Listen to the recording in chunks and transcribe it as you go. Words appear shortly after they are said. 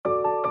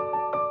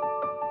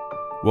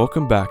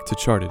Welcome back to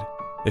Charted,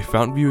 a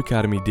Fountain View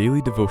Academy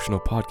daily devotional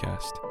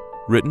podcast,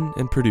 written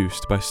and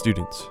produced by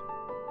students.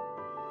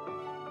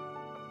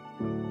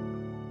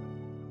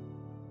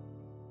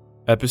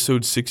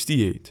 Episode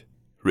 68,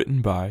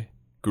 written by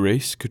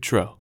Grace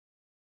Cottrell.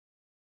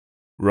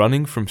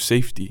 Running from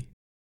Safety.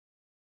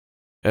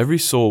 Every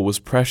soul was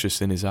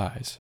precious in his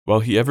eyes. While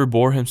he ever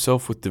bore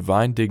himself with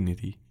divine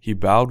dignity, he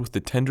bowed with the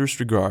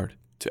tenderest regard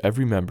to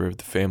every member of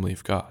the family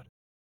of God.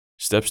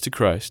 Steps to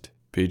Christ,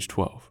 page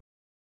 12.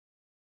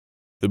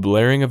 The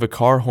blaring of a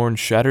car horn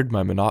shattered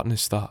my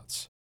monotonous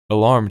thoughts.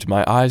 Alarmed,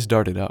 my eyes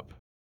darted up.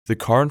 The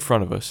car in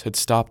front of us had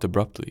stopped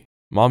abruptly.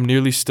 Mom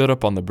nearly stood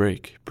up on the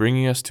brake,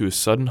 bringing us to a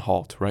sudden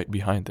halt right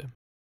behind them.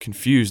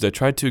 Confused, I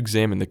tried to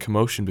examine the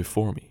commotion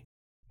before me.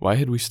 Why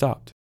had we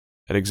stopped?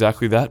 At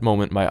exactly that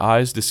moment, my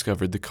eyes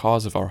discovered the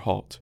cause of our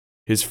halt.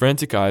 His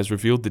frantic eyes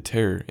revealed the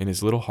terror in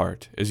his little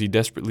heart as he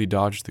desperately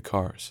dodged the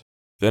cars.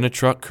 Then a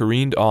truck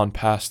careened on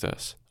past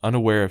us,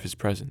 unaware of his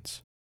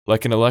presence.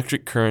 Like an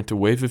electric current, a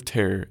wave of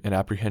terror and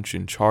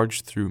apprehension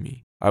charged through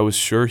me. I was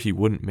sure he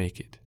wouldn't make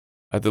it.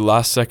 At the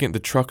last second,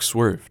 the truck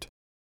swerved.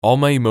 All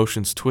my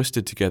emotions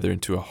twisted together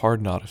into a hard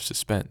knot of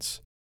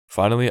suspense.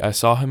 Finally, I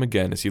saw him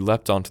again as he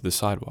leapt onto the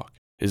sidewalk.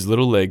 His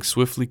little legs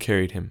swiftly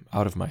carried him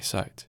out of my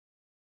sight.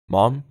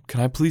 "Mom,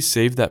 can I please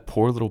save that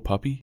poor little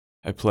puppy?"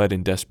 I pled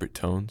in desperate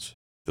tones.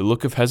 The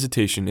look of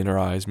hesitation in her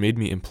eyes made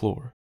me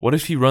implore. What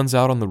if he runs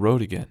out on the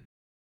road again?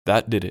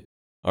 That did it.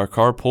 Our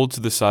car pulled to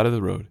the side of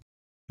the road.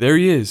 "There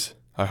he is!"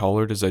 I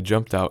hollered as I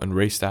jumped out and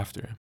raced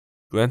after him.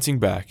 Glancing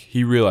back,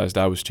 he realized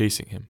I was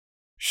chasing him.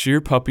 Sheer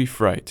puppy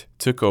fright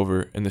took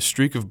over, and the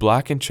streak of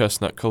black and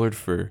chestnut-colored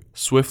fur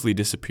swiftly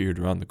disappeared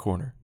around the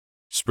corner.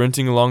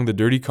 Sprinting along the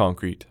dirty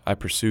concrete, I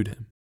pursued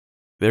him.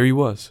 There he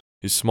was,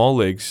 his small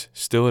legs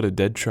still at a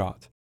dead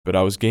trot, but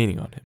I was gaining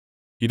on him.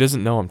 He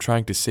doesn't know I'm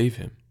trying to save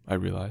him, I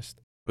realized,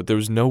 but there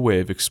was no way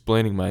of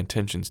explaining my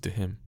intentions to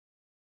him.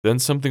 Then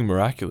something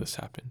miraculous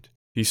happened.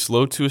 He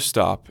slowed to a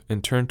stop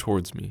and turned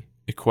towards me,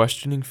 a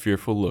questioning,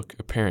 fearful look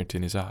apparent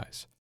in his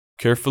eyes.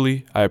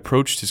 Carefully, I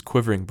approached his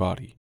quivering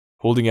body.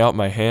 Holding out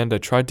my hand, I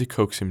tried to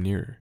coax him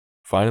nearer.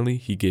 Finally,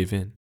 he gave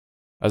in.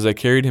 As I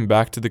carried him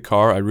back to the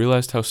car, I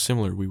realized how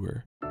similar we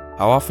were.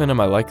 How often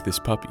am I like this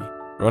puppy,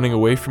 running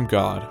away from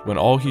God when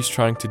all he's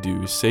trying to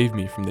do is save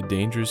me from the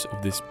dangers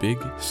of this big,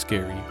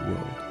 scary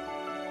world?